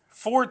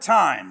4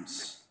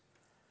 times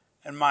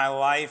in my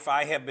life,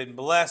 I have been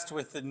blessed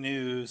with the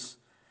news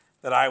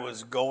that I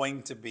was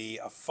going to be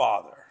a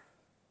father.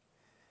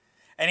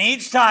 And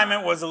each time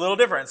it was a little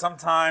different.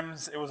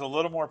 Sometimes it was a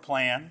little more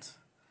planned.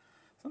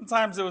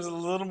 Sometimes it was a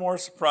little more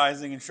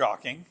surprising and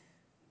shocking.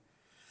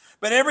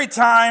 But every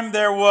time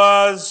there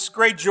was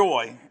great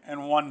joy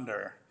and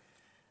wonder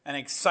and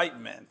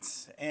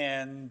excitement.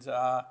 And,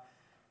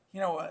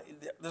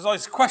 there's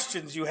always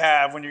questions you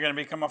have when you're going to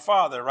become a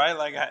father, right?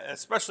 Like,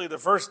 especially the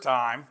first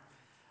time.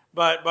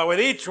 But with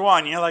each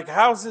one, you're like,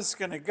 how's this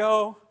going to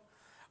go?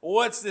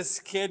 What's this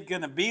kid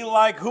going to be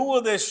like? Who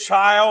will this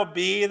child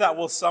be that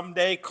will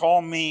someday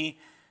call me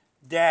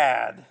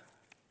Dad?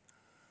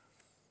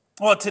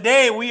 Well,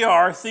 today we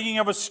are thinking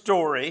of a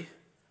story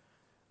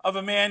of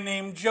a man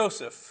named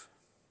Joseph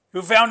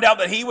who found out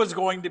that he was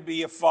going to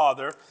be a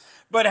father,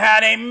 but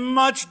had a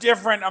much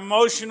different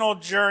emotional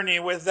journey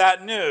with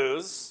that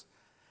news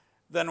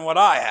than what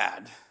I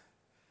had,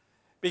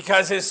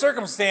 because his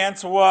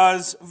circumstance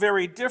was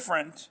very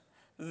different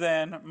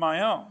than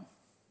my own.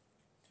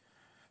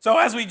 So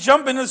as we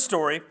jump into the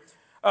story,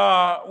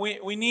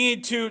 we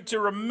need to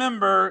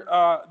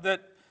remember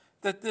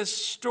that this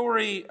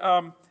story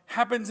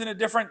happens in a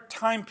different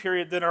time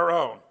period than our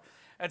own.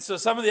 And so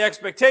some of the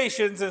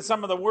expectations and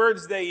some of the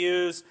words they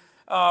use,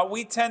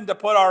 we tend to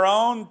put our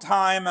own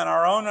time and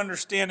our own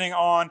understanding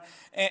on,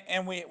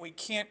 and we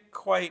can't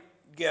quite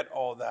get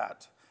all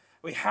that.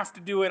 We have to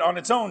do it on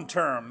its own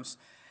terms.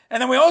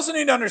 And then we also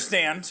need to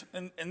understand,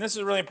 and this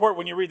is really important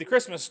when you read the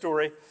Christmas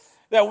story,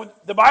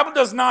 that the Bible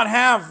does not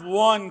have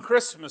one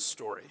Christmas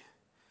story.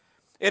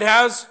 It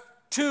has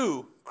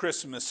 2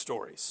 Christmas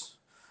stories.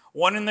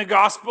 One in the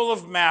Gospel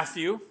of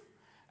Matthew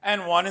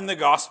and one in the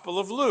Gospel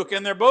of Luke.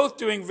 And they're both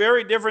doing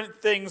very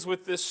different things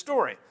with this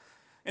story.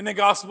 In the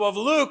Gospel of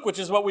Luke, which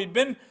is what we've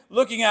been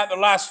looking at the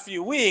last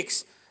few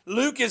weeks,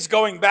 Luke is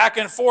going back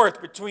and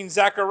forth between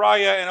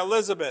Zechariah and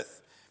Elizabeth.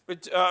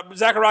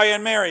 Zechariah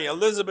and Mary,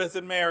 Elizabeth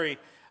and Mary.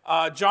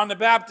 John the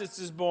Baptist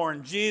is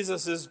born.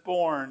 Jesus is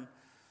born.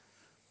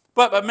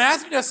 But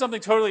Matthew does something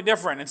totally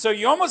different. And so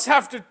you almost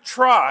have to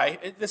try.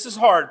 This is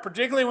hard,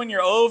 particularly when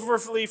you're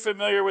overly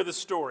familiar with a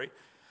story.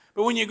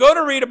 But when you go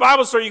to read a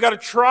Bible story, you got to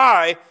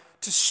try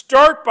to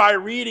start by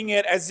reading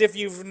it as if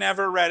you've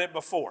never read it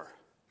before.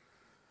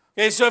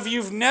 Okay, so if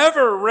you've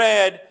never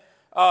read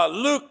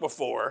Luke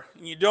before,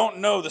 and you don't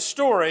know the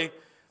story,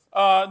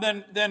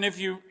 then if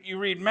you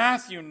read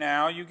Matthew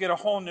now, you get a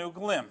whole new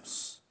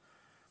glimpse.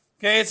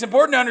 Okay, it's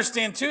important to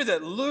understand, too,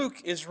 that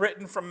Luke is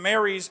written from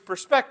Mary's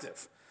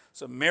perspective.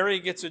 So Mary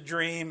gets a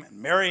dream,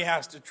 and Mary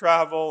has to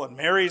travel, and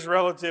Mary's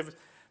relative.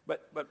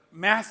 But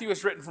Matthew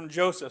is written from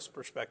Joseph's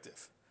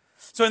perspective.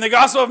 So in the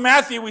Gospel of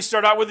Matthew, we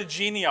start out with a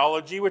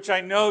genealogy, which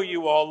I know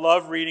you all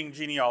love reading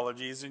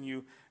genealogies, and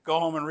you go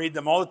home and read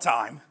them all the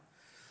time.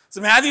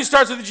 So Matthew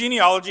starts with the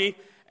genealogy,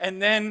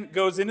 and then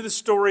goes into the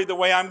story the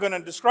way I'm going to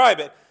describe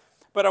it.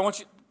 But I want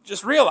you to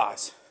just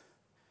realize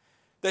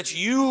that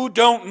you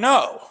don't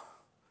know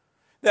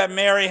that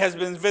Mary has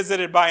been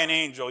visited by an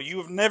angel.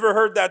 You've never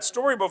heard that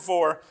story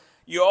before.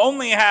 You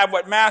only have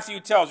what Matthew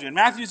tells you. And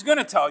Matthew's going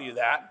to tell you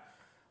that.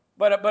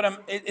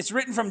 But it's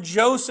written from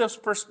Joseph's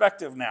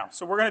perspective now.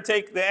 So we're going to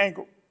take the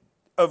angle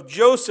of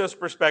Joseph's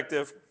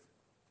perspective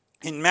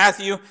in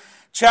Matthew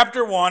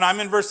chapter 1. I'm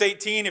in verse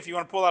 18. If you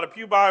want to pull out a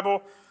pew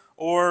Bible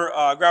or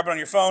grab it on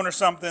your phone or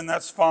something,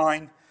 that's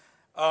fine.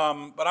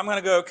 But I'm going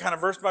to go kind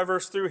of verse by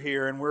verse through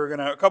here, and we're going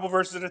to, a couple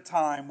verses at a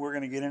time, we're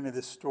going to get into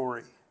this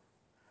story.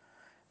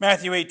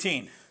 Matthew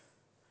 18.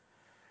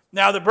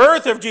 Now the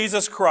birth of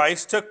Jesus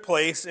Christ took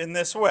place in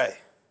this way.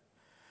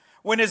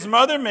 When his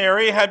mother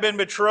Mary had been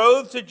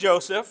betrothed to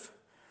Joseph,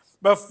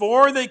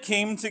 before they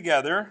came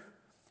together,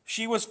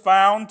 she was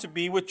found to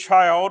be with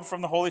child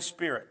from the Holy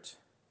Spirit.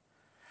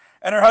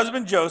 And her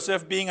husband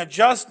Joseph, being a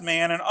just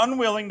man and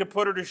unwilling to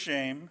put her to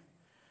shame,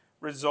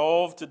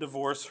 resolved to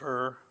divorce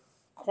her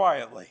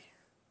quietly.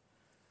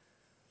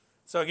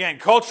 So again,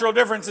 cultural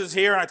differences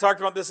here, and I talked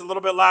about this a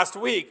little bit last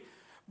week,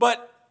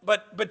 but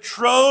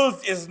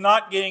betrothed is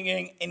not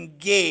getting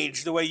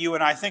engaged the way you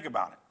and I think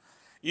about it.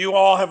 You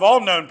all have all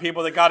known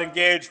people that got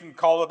engaged and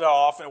called it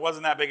off, and it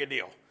wasn't that big a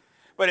deal.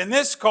 But in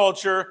this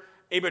culture,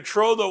 a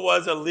betrothal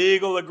was a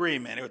legal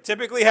agreement. It would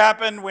typically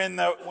happen when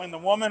the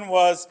woman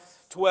was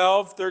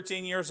 12,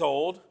 13 years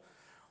old.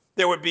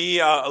 There would be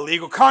a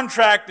legal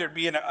contract. There'd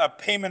be a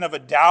payment of a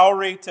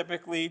dowry,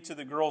 typically, to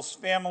the girl's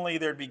family.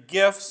 There'd be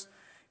gifts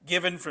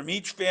given from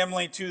each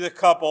family to the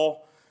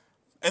couple.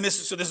 And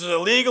this is a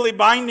legally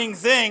binding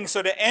thing.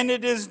 So to end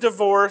it is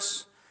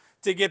divorce.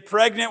 To get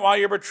pregnant while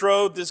you're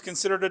betrothed is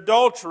considered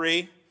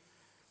adultery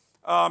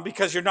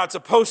because you're not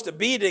supposed to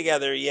be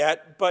together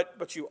yet,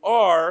 but you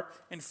are,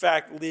 in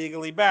fact,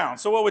 legally bound.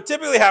 So what would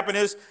typically happen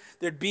is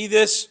there'd be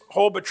this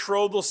whole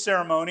betrothal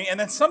ceremony, and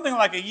then something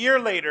like a year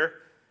later,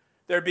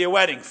 there'd be a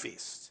wedding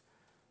feast.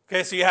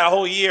 Okay, so you had a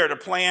whole year to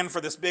plan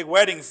for this big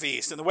wedding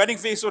feast. And the wedding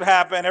feast would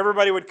happen,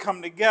 everybody would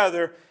come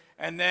together,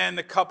 and then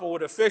the couple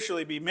would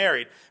officially be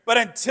married. But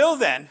until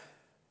then,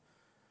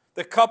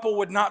 the couple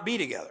would not be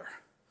together.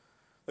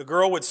 The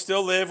girl would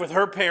still live with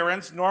her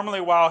parents,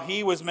 normally while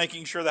he was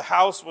making sure the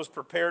house was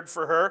prepared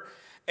for her.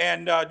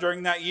 And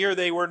during that year,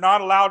 they were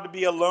not allowed to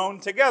be alone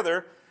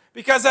together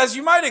because, as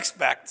you might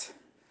expect,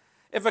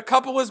 if a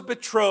couple was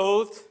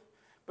betrothed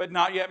but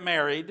not yet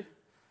married,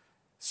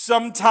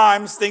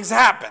 sometimes things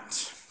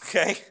happened,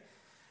 okay?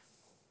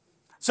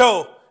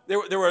 So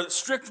there were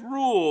strict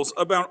rules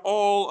about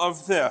all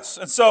of this.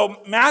 And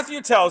so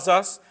Matthew tells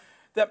us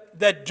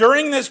that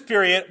during this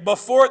period,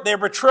 before they're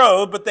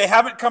betrothed, but they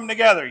haven't come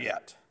together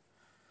yet,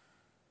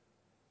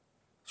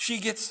 she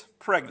gets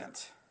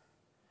pregnant.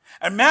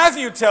 And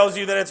Matthew tells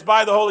you that it's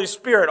by the Holy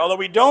Spirit, although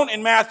we don't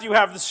in Matthew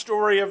have the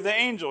story of the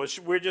angel.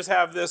 We just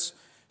have this,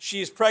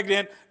 she's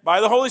pregnant by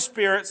the Holy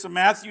Spirit, so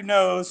Matthew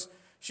knows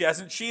she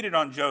hasn't cheated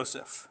on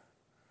Joseph.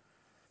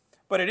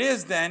 But it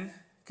is then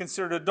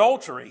considered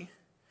adultery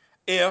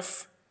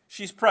if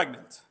she's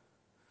pregnant.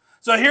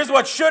 So here's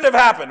what should have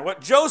happened. What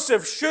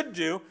Joseph should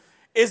do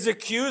is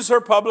accuse her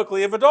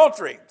publicly of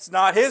adultery. It's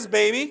not his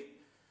baby.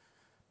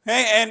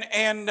 Okay?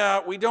 And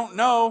we don't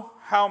know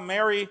how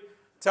Mary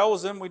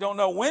tells him. We don't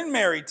know when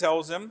Mary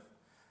tells him.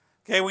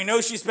 Okay, we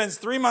know she spends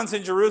 3 months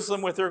in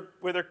Jerusalem with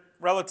her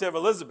relative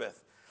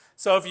Elizabeth.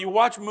 So if you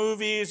watch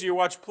movies, you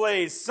watch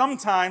plays,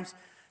 sometimes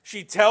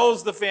she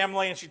tells the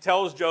family and she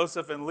tells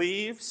Joseph and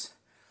leaves.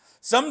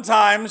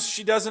 Sometimes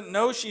she doesn't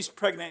know she's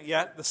pregnant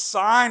yet. The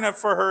sign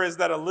for her is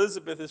that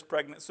Elizabeth is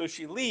pregnant, so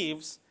she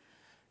leaves,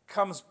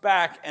 comes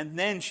back, and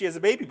then she has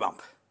a baby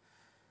bump.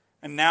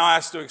 And now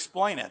has to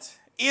explain it.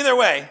 Either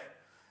way,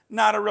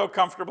 not a real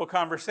comfortable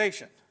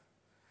conversation.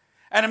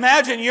 And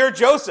imagine you're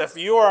Joseph.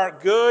 You are a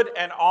good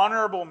and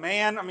honorable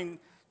man. I mean,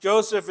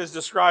 Joseph is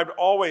described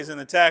always in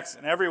the text,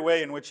 and every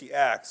way in which he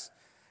acts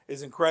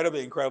is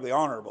incredibly, incredibly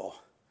honorable.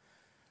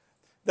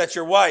 That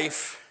your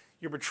wife,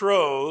 your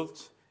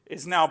betrothed,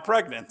 is now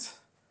pregnant.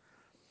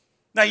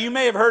 Now, you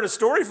may have heard a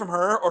story from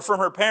her or from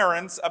her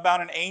parents about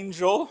an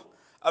angel,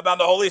 about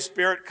the Holy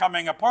Spirit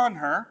coming upon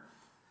her.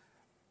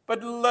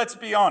 But let's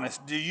be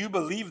honest. Do you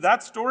believe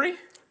that story?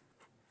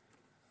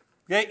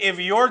 Okay, if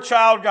your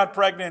child got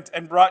pregnant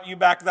and brought you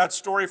back that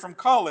story from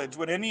college,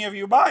 would any of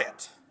you buy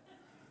it?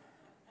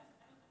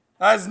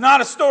 That is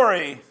not a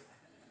story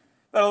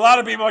that a lot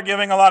of people are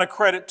giving a lot of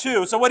credit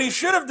to. So what he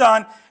should have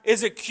done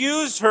is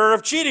accused her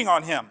of cheating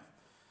on him.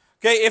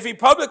 Okay, if he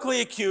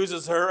publicly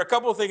accuses her, a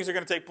couple of things are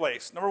going to take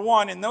place. Number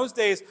one, in those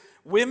days,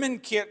 women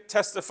can't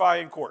testify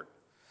in court.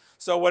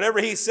 So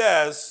whatever he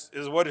says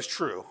is what is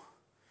true.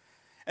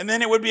 And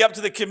then it would be up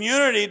to the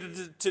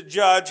community to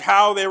judge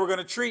how they were going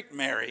to treat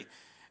Mary.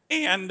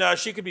 And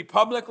she could be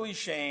publicly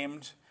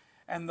shamed,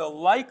 and the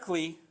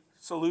likely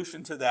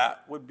solution to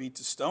that would be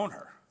to stone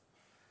her.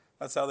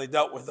 That's how they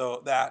dealt with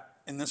that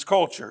in this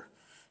culture.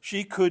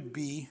 She could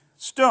be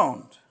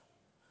stoned.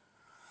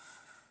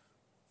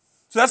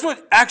 So that's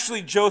what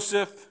actually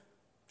Joseph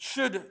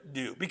should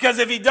do. Because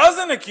if he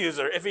doesn't accuse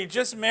her, if he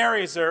just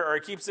marries her or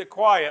keeps it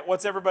quiet,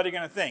 what's everybody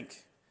going to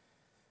think?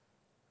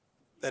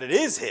 That it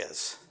is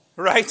his,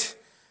 right?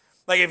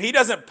 Like if he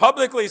doesn't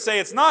publicly say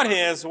it's not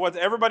his, what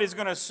everybody's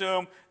going to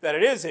assume that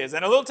it is his.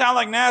 And a little town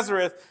like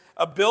Nazareth,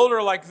 a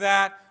builder like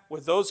that,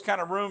 with those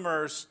kind of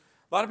rumors,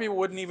 a lot of people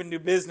wouldn't even do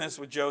business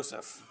with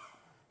Joseph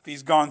if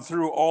he's gone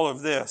through all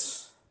of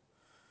this.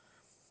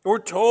 We're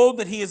told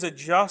that he is a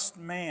just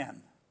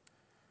man.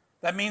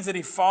 That means that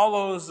he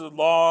follows the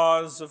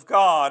laws of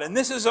God. And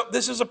this is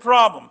a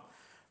problem.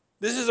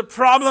 This is a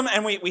problem,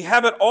 and we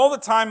have it all the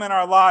time in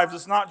our lives.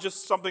 It's not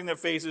just something that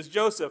faces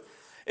Joseph.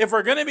 If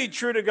we're going to be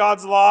true to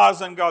God's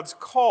laws and God's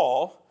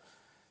call,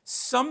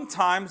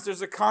 sometimes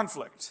there's a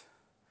conflict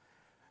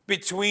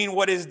between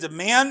what is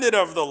demanded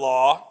of the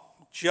law,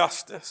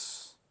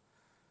 justice,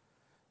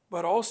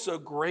 but also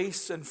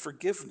grace and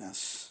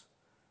forgiveness,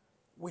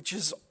 which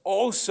is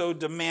also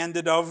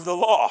demanded of the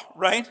law,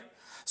 right?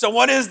 So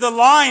what is the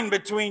line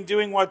between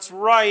doing what's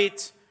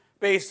right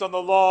based on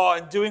the law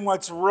and doing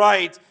what's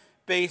right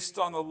based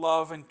on the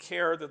love and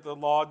care that the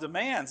law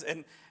demands?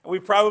 And we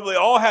probably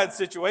all had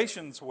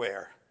situations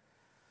where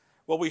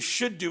what we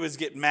should do is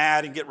get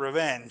mad and get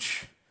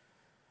revenge.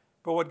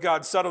 But what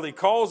God subtly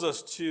calls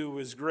us to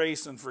is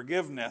grace and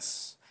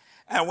forgiveness.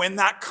 And when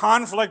that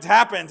conflict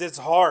happens, it's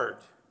hard.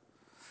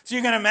 So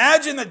you can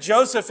imagine that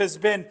Joseph has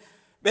been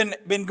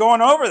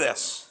going over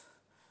this.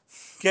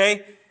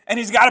 Okay? And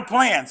he's got a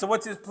plan. So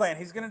what's his plan?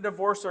 He's going to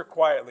divorce her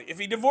quietly. If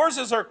he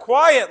divorces her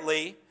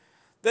quietly,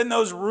 then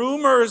those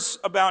rumors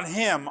about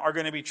him are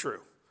going to be true.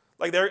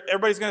 Like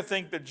everybody's going to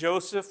think that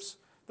Joseph's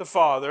the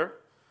father,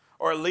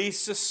 or at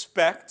least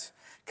suspect,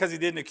 because he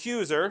didn't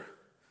accuse her.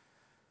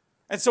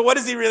 And so what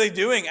is he really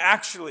doing?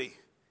 Actually,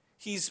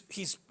 he's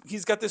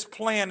got this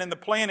plan, and the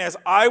plan is,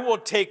 I will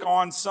take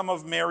on some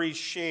of Mary's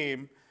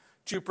shame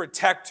to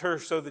protect her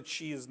so that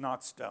she is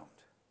not stoned.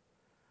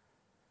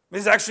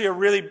 This is actually a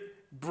really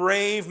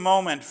brave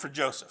moment for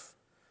Joseph.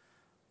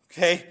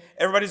 Okay?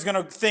 Everybody's going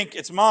to think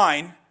it's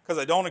mine because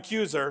I don't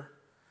accuse her,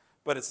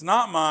 but it's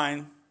not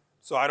mine,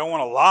 so I don't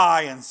want to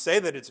lie and say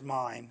that it's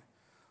mine.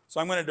 So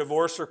I'm going to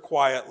divorce her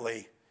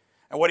quietly.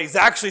 And what he's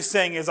actually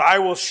saying is, I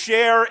will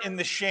share in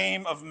the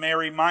shame of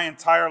Mary my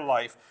entire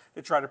life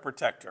to try to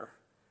protect her,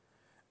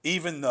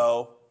 even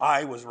though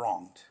I was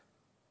wronged.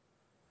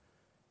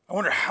 I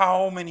wonder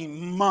how many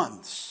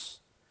months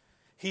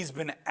he's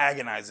been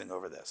agonizing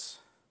over this.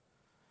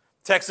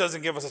 Text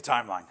doesn't give us a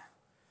timeline.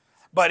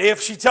 But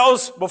if she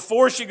tells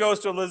before she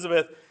goes to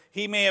Elizabeth,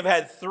 he may have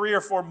had 3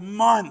 or 4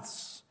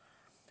 months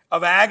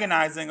of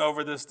agonizing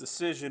over this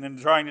decision and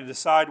trying to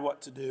decide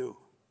what to do.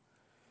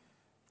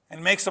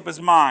 And makes up his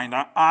mind.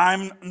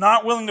 I'm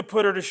not willing to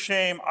put her to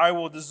shame. I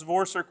will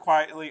divorce her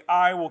quietly.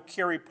 I will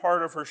carry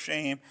part of her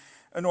shame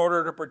in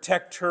order to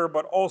protect her,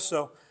 but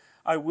also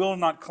I will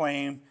not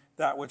claim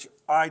that which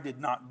I did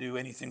not do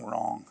anything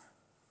wrong.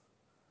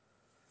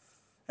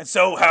 And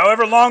so,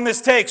 however long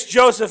this takes,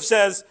 Joseph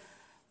says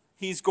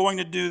he's going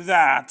to do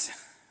that.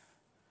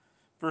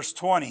 Verse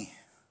 20.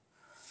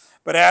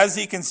 But as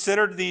he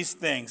considered these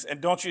things,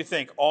 and don't you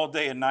think all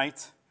day and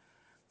night,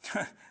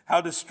 how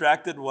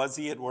distracted was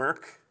he at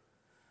work?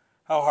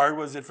 How hard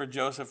was it for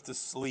Joseph to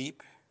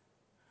sleep?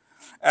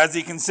 As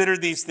he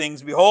considered these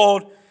things,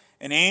 behold,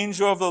 an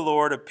angel of the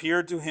Lord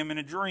appeared to him in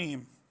a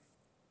dream,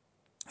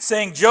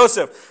 saying,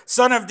 Joseph,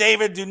 son of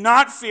David, do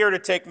not fear to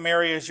take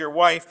Mary as your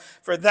wife,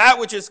 for that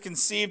which is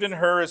conceived in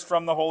her is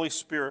from the Holy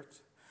Spirit.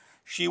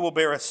 She will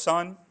bear a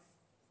son.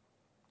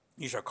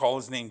 You shall call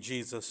his name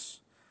Jesus,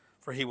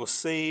 for he will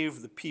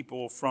save the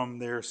people from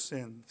their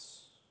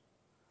sins.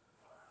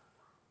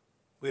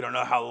 We don't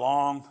know how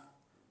long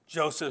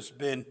Joseph's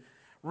been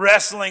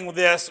wrestling with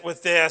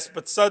this,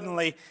 but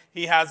suddenly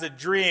he has a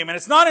dream. And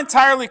it's not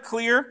entirely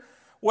clear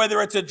whether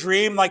it's a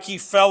dream like he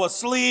fell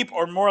asleep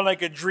or more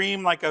like a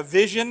dream like a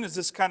vision. Is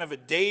this kind of a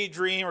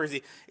daydream, or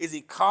is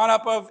he caught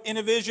up in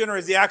a vision, or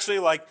is he actually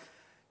like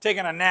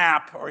taking a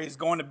nap, or he's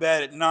going to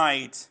bed at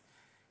night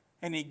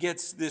and he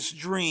gets this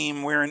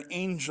dream where an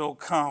angel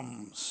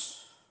comes.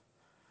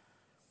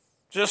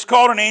 Just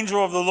called an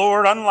angel of the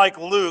Lord, unlike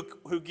Luke,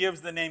 who gives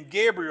the name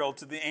Gabriel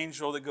to the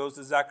angel that goes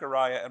to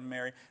Zechariah and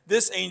Mary.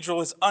 This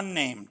angel is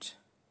unnamed.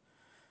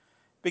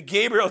 But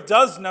Gabriel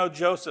does know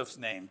Joseph's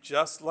name,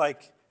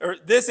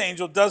 this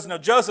angel does know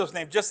Joseph's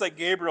name, just like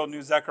Gabriel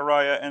knew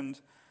Zechariah and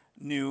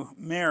knew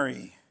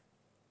Mary.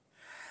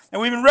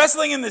 And we've been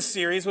wrestling in this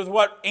series with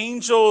what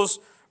angels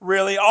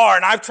really are.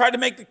 And I've tried to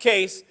make the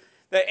case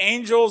that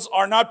angels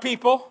are not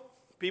people.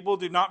 People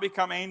do not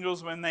become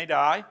angels when they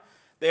die.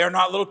 They are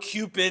not little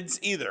cupids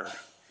either.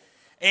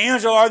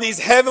 Angels are these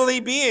heavenly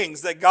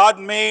beings that God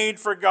made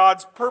for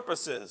God's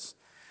purposes.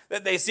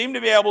 That they seem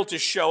to be able to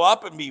show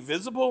up and be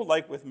visible,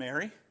 like with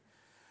Mary.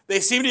 They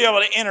seem to be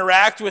able to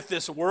interact with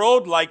this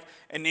world, like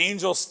an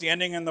angel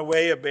standing in the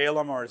way of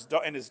Balaam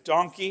and his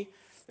donkey.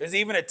 There's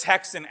even a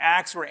text in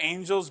Acts where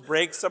angels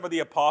break some of the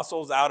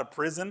apostles out of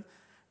prison.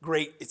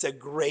 It's a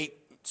great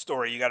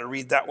story. You got to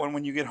read that one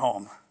when you get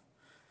home.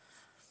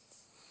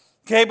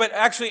 Okay, but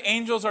actually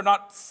angels are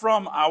not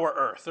from our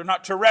earth. They're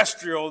not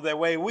terrestrial the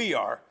way we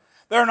are.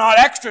 They're not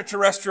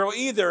extraterrestrial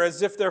either,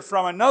 as if they're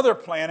from another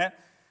planet.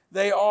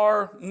 They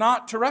are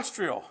not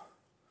terrestrial,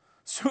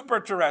 super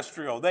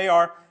terrestrial. They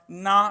are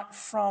not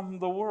from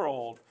the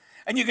world.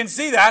 And you can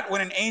see that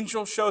when an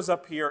angel shows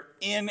up here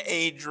in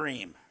a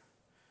dream.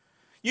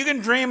 You can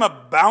dream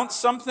about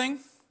something.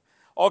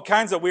 All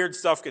kinds of weird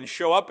stuff can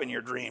show up in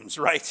your dreams,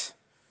 right?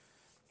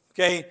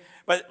 Okay,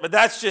 but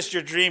that's just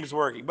your dreams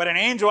working. But an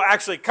angel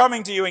actually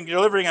coming to you and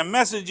delivering a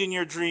message in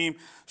your dream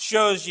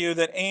shows you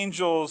that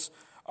angels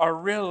are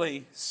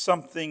really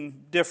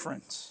something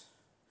different.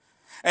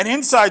 And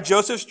inside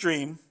Joseph's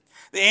dream,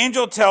 the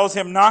angel tells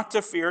him not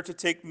to fear to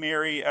take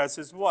Mary as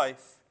his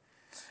wife.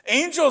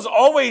 Angels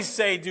always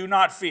say, do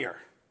not fear.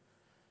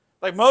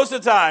 Like most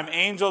of the time,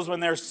 angels,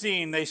 when they're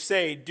seen, they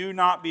say, do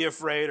not be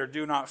afraid or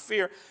do not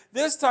fear.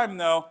 This time,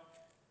 though,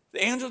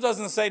 the angel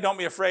doesn't say, don't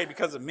be afraid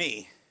because of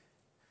me.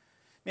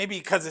 Maybe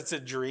because it's a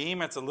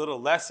dream, it's a little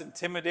less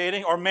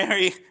intimidating. Or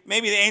maybe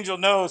the angel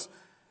knows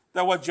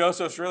that what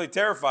Joseph's really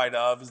terrified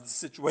of is the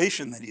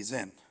situation that he's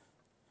in.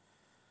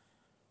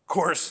 Of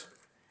course,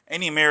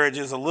 any marriage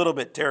is a little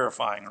bit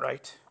terrifying,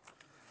 right?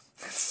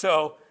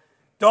 So,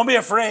 don't be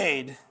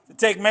afraid to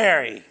take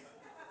Mary.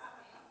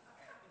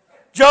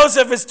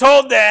 Joseph is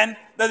told then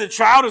that the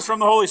child is from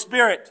the Holy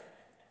Spirit.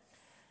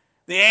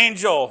 The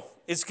angel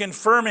is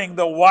confirming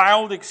the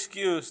wild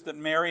excuse that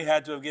Mary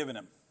had to have given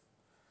him.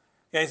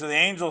 Okay, so the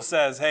angel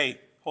says, hey,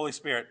 Holy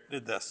Spirit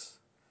did this.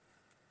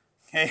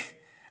 Okay,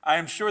 I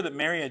am sure that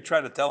Mary had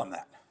tried to tell him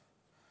that.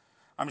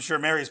 I'm sure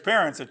Mary's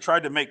parents had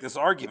tried to make this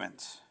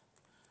argument.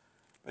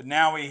 But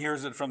now he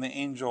hears it from the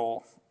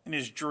angel in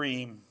his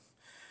dream.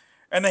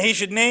 And that he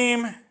should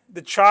name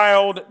the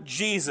child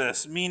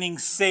Jesus, meaning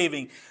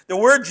saving. The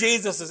word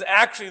Jesus is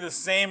actually the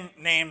same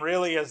name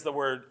really as the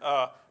word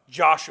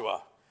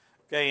Joshua.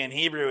 Okay, in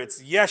Hebrew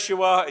it's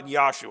Yeshua and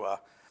Yahshua.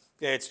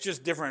 Okay, it's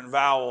just different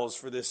vowels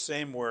for this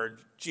same word.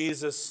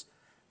 Jesus,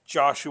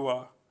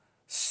 Joshua,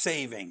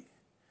 saving.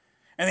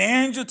 And the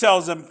angel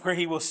tells him where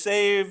he will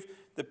save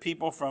the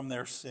people from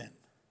their sin.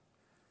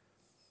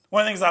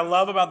 One of the things I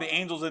love about the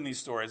angels in these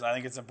stories, I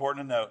think it's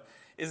important to note,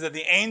 is that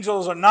the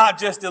angels are not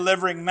just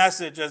delivering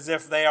message as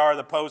if they are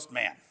the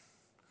postman.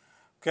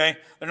 Okay?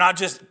 They're not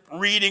just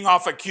reading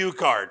off a cue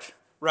card,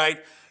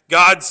 right?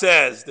 God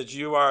says that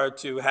you are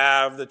to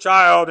have the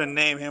child and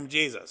name him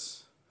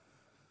Jesus.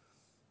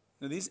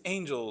 Now, these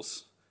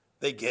angels,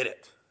 they get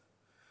it.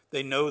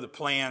 They know the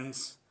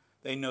plans.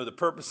 They know the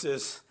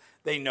purposes.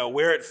 They know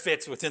where it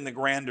fits within the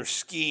grander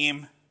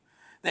scheme.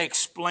 They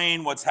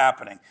explain what's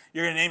happening.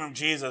 You're going to name him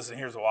Jesus, and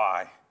here's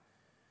why.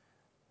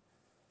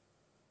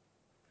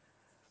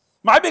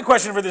 My big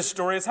question for this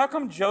story is, how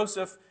come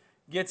Joseph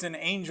gets an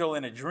angel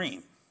in a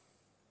dream?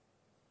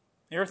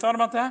 You ever thought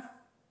about that?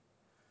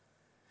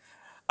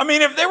 I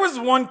mean, if there was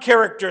one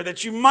character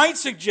that you might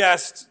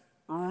suggest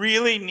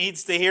really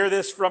needs to hear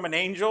this from an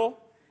angel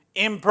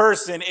in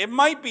person, it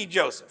might be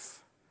Joseph.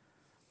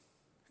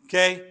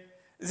 Okay?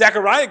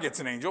 Zechariah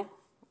gets an angel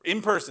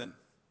in person,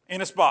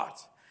 in a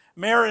spot.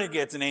 Mary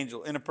gets an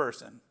angel in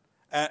person,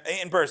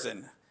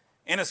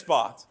 in a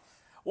spot.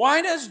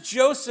 Why does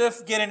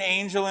Joseph get an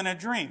angel in a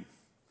dream?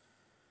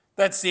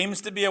 That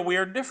seems to be a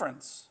weird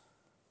difference.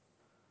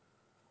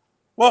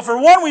 Well,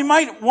 for one, we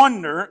might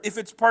wonder if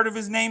it's part of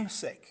his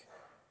namesake.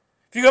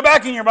 If you go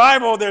back in your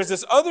Bible, there's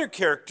this other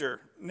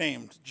character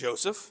named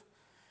Joseph.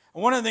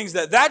 And one of the things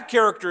that that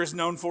character is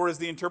known for is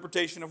the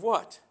interpretation of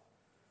what?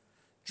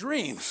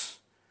 Dreams.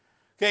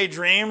 Okay,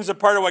 dreams are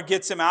part of what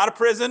gets him out of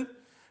prison.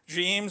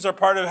 Dreams are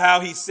part of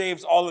how he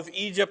saves all of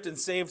Egypt and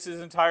saves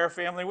his entire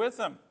family with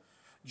him.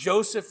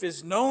 Joseph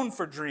is known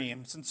for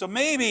dreams. And so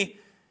maybe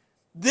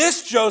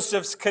this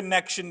Joseph's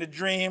connection to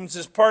dreams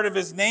is part of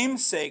his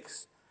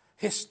namesake's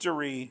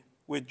history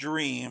with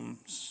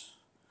dreams.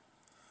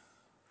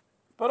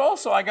 But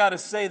also, I got to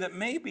say that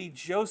maybe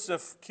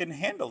Joseph can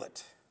handle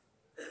it.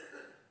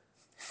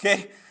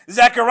 Okay?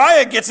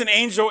 Zechariah gets an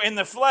angel in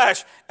the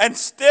flesh, and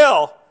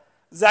still,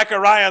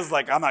 Zechariah's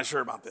like, I'm not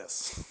sure about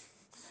this.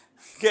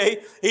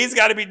 Okay? He's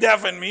got to be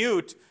deaf and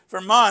mute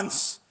for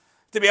months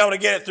to be able to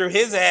get it through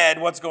his head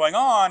what's going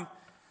on.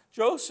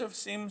 Joseph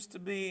seems to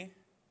be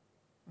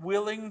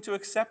willing to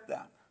accept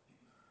that,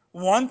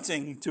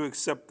 wanting to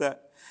accept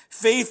that,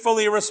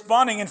 faithfully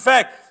responding. In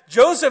fact,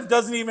 Joseph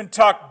doesn't even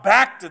talk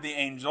back to the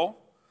angel,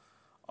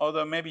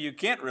 although maybe you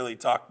can't really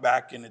talk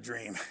back in a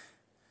dream.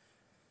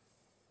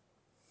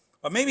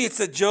 But maybe it's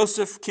that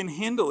Joseph can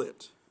handle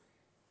it.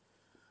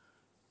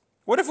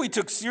 What if we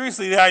took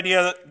seriously the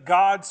idea that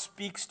God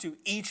speaks to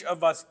each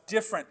of us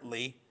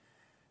differently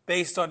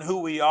based on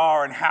who we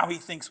are and how he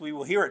thinks we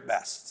will hear it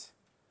best?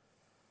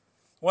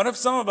 What if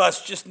some of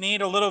us just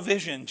need a little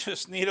vision,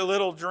 just need a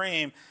little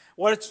dream?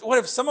 What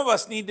if some of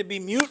us need to be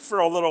mute for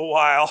a little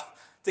while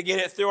to get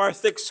it through our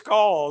thick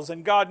skulls?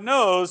 And God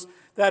knows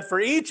that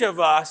for each of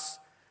us,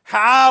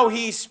 how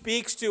he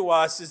speaks to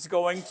us is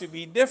going to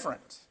be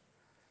different.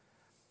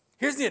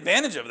 Here's the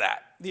advantage of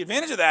that. The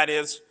advantage of that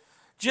is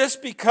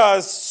just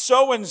because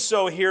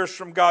so-and-so hears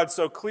from God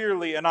so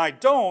clearly and I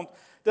don't,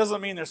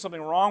 doesn't mean there's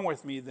something wrong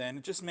with me then.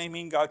 It just may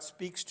mean God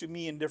speaks to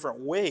me in different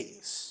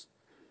ways.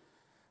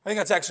 I think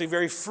that's actually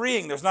very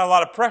freeing. There's not a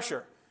lot of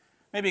pressure.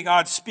 Maybe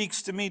God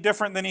speaks to me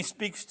different than he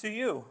speaks to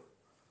you.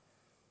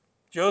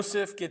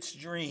 Joseph gets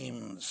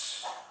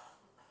dreams.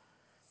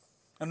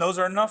 And those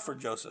are enough for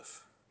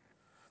Joseph.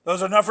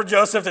 Those are enough for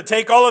Joseph to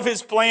take all of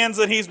his plans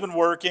that he's been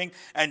working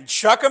and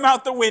chuck them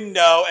out the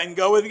window and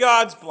go with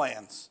God's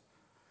plans.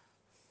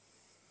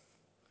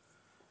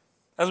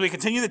 As we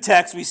continue the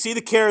text, we see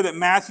the care that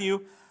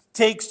Matthew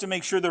takes to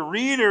make sure the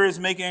reader is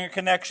making a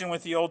connection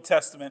with the Old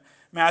Testament.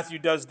 Matthew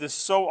does this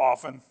so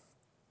often.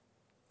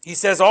 He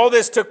says, all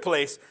this took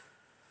place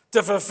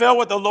to fulfill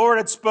what the Lord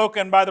had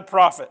spoken by the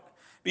prophet.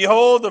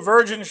 Behold, the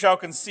virgin shall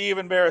conceive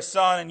and bear a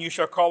son, and you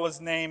shall call his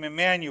name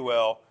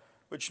Emmanuel,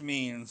 which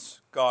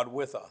means God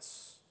with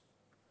us.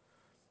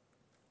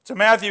 So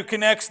Matthew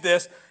connects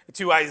this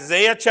to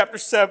Isaiah chapter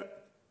 7,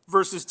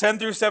 verses 10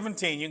 through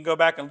 17. You can go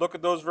back and look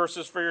at those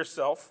verses for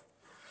yourself.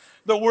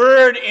 The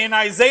word in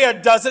Isaiah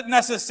doesn't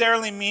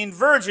necessarily mean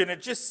virgin.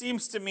 It just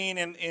seems to mean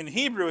in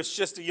Hebrew it's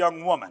just a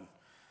young woman.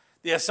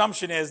 The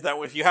assumption is that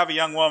if you have a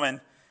young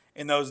woman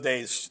in those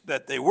days,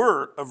 that they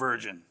were a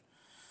virgin.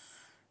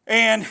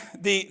 And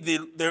they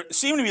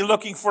seem to be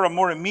looking for a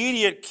more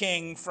immediate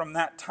king from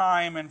that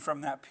time and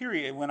from that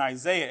period when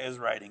Isaiah is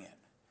writing it.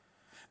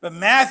 But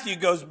Matthew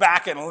goes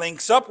back and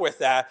links up with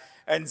that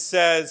and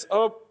says,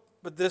 oh,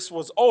 but this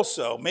was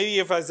also, maybe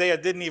if Isaiah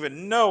didn't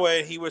even know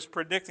it, he was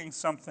predicting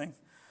something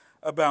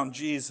about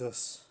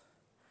Jesus.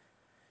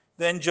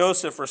 Then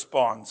Joseph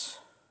responds.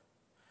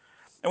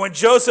 And when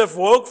Joseph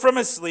woke from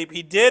his sleep,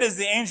 he did as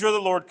the angel of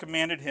the Lord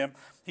commanded him.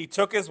 He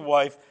took his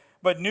wife,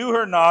 but knew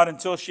her not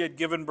until she had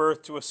given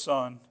birth to a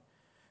son,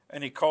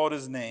 and he called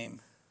his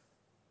name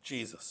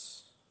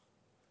Jesus.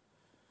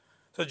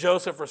 So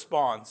Joseph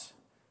responds.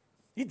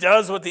 He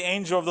does what the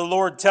angel of the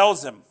Lord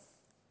tells him.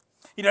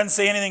 He doesn't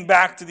say anything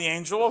back to the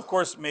angel. Of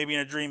course, maybe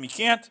in a dream he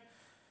can't.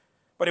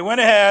 But he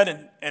went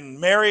ahead and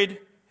married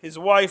his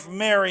wife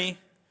Mary,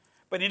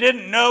 but he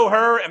didn't know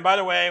her. And by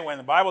the way, when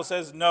the Bible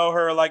says know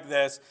her like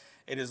this,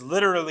 it is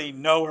literally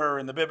know her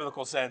in the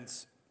biblical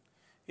sense.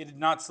 He did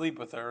not sleep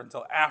with her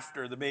until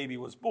after the baby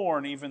was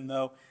born, even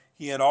though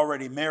he had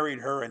already married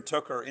her and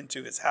took her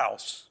into his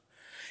house.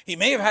 He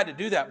may have had to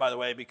do that, by the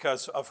way,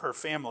 because of her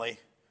family,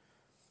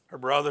 her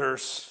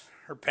brothers,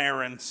 her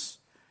parents.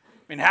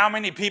 I mean, how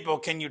many people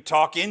can you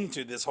talk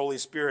into this Holy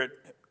Spirit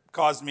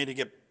caused me to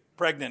get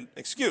pregnant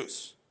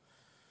excuse?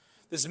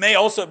 This may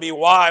also be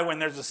why when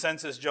there's a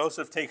census,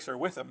 Joseph takes her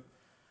with him,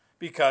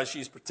 because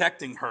she's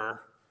protecting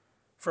her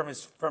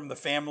from the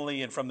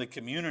family and from the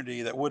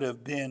community that would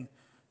have been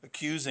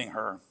accusing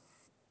her.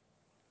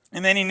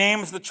 And then he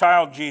names the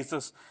child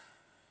Jesus,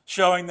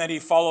 showing that he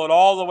followed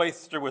all the way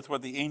through with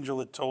what the angel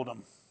had told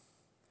him.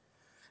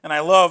 And I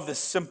love this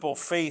simple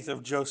faith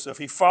of Joseph.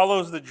 He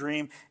follows the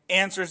dream,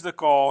 answers the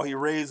call, he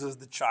raises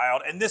the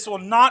child. And this will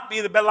not be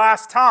the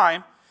last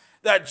time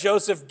that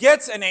Joseph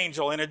gets an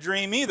angel in a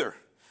dream either.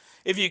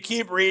 If you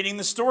keep reading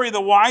the story, the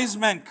wise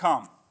men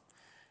come.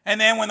 And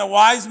then when the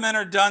wise men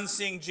are done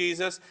seeing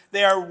Jesus,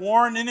 they are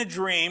warned in a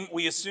dream,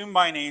 we assume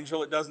by an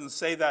angel, it doesn't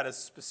say that as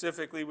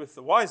specifically with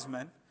the wise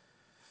men,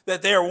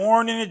 that they are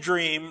warned in a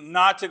dream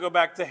not to go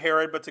back to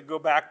Herod, but to go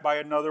back by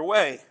another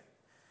way.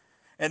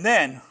 And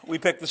then we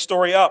pick the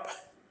story up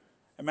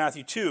in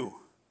Matthew 2.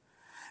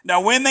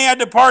 Now when they had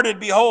departed,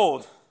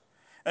 behold,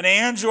 an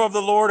angel of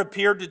the Lord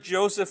appeared to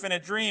Joseph in a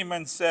dream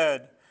and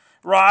said,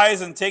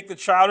 Rise and take the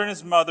child and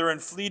his mother and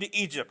flee to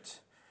Egypt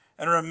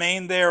and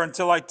remain there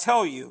until I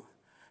tell you,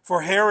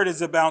 for Herod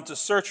is about to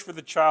search for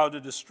the child to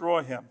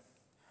destroy him.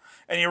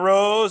 And he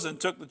rose and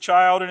took the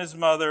child and his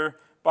mother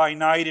by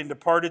night and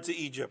departed to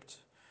Egypt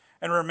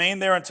and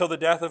remained there until the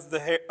death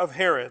of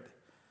Herod.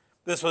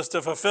 This was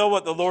to fulfill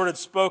what the Lord had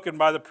spoken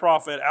by the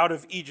prophet, Out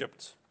of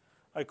Egypt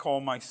I call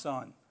my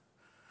son.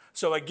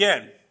 So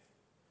again,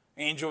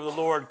 angel of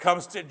the Lord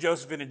comes to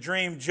Joseph in a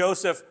dream.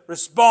 Joseph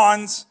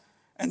responds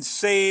and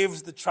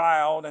saves the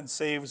child and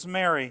saves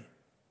Mary.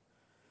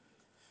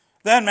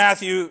 Then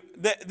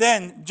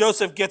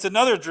Joseph gets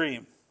another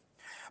dream.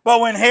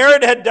 But when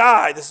Herod had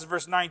died, this is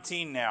verse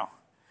 19 now,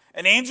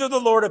 an angel of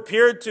the Lord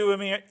appeared to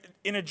him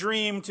in a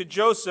dream to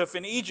Joseph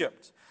in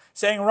Egypt,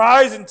 saying,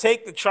 Rise and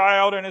take the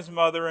child and his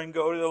mother and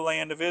go to the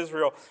land of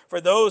Israel,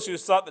 for those who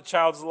sought the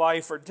child's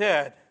life are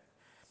dead.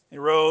 He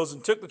rose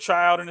and took the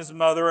child and his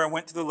mother and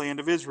went to the land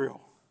of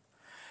Israel.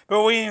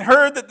 But when he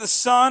heard that the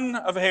son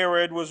of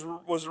Herod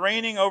was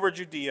reigning over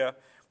Judea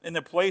in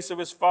the place of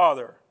his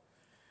father,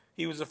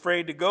 he was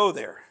afraid to go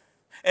there.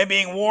 And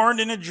being warned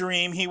in a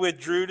dream, he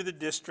withdrew to the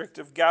district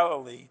of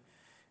Galilee,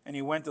 and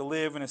he went to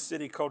live in a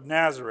city called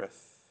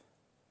Nazareth.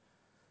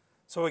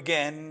 So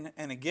again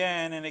and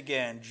again and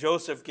again,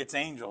 Joseph gets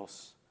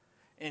angels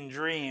in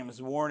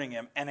dreams warning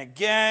him. And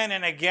again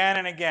and again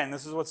and again,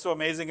 this is what's so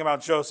amazing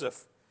about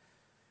Joseph.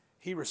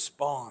 He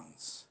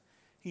responds.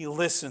 He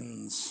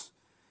listens.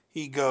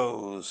 He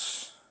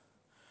goes.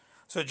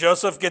 So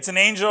Joseph gets an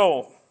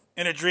angel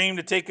in a dream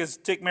to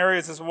take Mary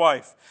as his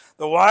wife.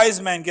 The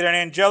wise men get an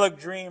angelic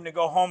dream to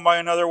go home by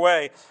another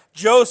way.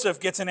 Joseph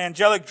gets an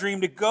angelic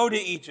dream to go to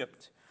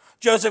Egypt.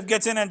 Joseph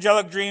gets an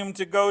angelic dream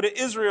to go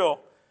to Israel.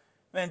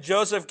 And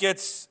Joseph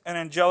gets an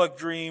angelic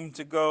dream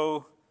to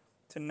go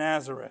to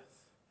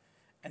Nazareth.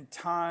 And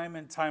time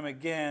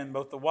again,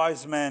 both the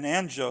wise men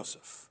and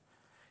Joseph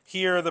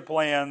hear the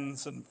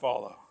plans and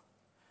follow.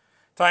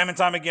 Time and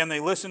time again, they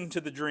listen to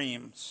the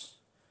dreams.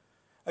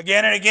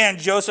 Again and again,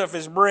 Joseph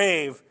is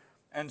brave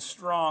and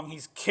strong.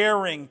 He's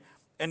caring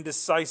and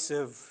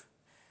decisive.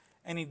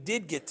 And he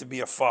did get to be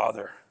a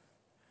father.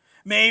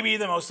 Maybe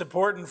the most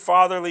important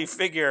fatherly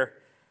figure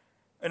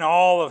in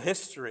all of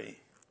history.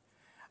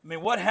 I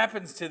mean, what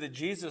happens to the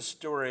Jesus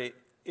story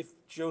if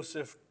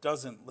Joseph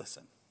doesn't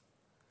listen?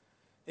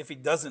 If he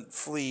doesn't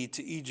flee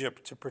to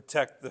Egypt to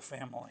protect the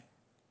family?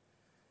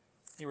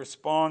 He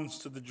responds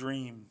to the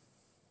dream.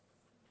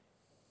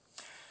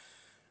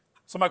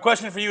 So my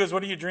question for you is,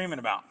 what are you dreaming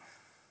about?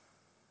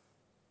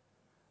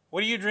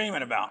 What are you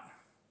dreaming about?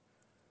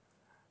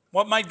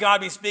 What might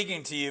God be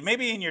speaking to you?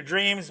 Maybe in your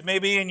dreams,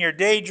 maybe in your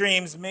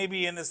daydreams,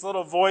 maybe in this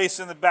little voice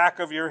in the back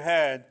of your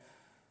head.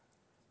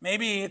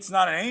 Maybe it's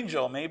not an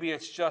angel. Maybe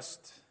it's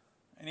just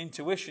an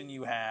intuition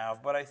you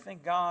have. But I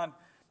think God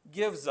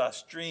gives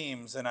us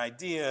dreams and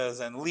ideas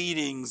and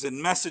leadings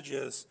and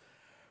messages.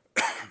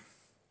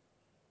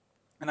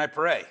 And I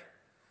pray,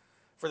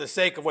 for the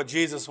sake of what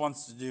Jesus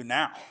wants to do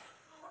now,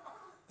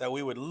 that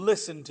we would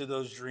listen to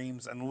those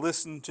dreams and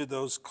listen to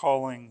those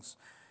callings.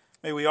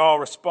 May we all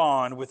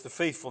respond with the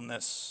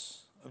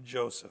faithfulness of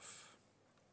Joseph.